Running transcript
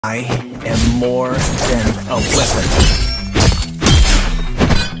I am more than a weapon.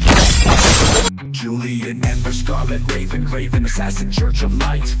 Julian, Ember, Scarlet, Raven, Graven, Assassin, Church of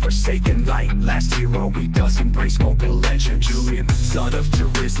Light, Forsaken Light, last hero he does embrace, mobile legend. Julian, son of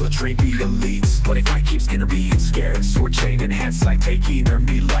Jerusalem, trained the elites. But if I keep skinner being scared, sword chain enhanced like taking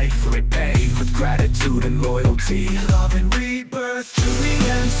me life repaid with gratitude and loyalty. Love and rebirth,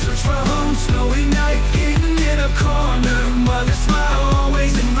 Julian, search for home, snowy night, hidden in a corner. Mother smile,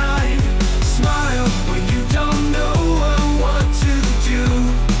 always in mind. Smile when you don't know what to do.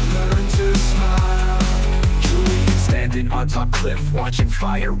 Learn to smile. Julian standing on top cliff, watching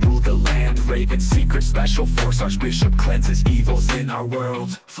fire rule the land. Raven, secret special force, Archbishop cleanses evils in our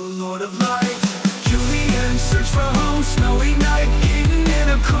world. For Lord of Light, Julian, search for home, snowy night, hidden in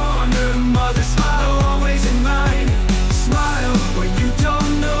a corner. Mother smile, always in mind. Smile when you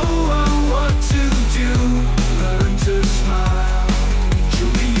don't know what to do. Learn to smile.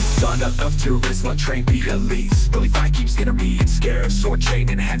 Julian, son of Jerusalem, trained the elites. Really fight keeps getting me and scared. Sword chain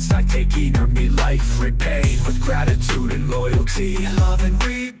enhanced, I take me life repaid with gratitude and loyalty. Love and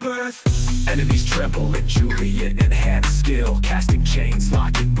rebirth. Enemies tremble in Julian enhanced skill. Casting chains,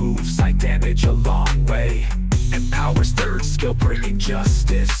 locking moves, I damage a long way. Empowers third skill, bringing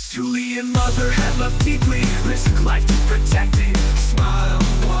justice. Julian, mother had loved deeply, risk life to protect it. Smile.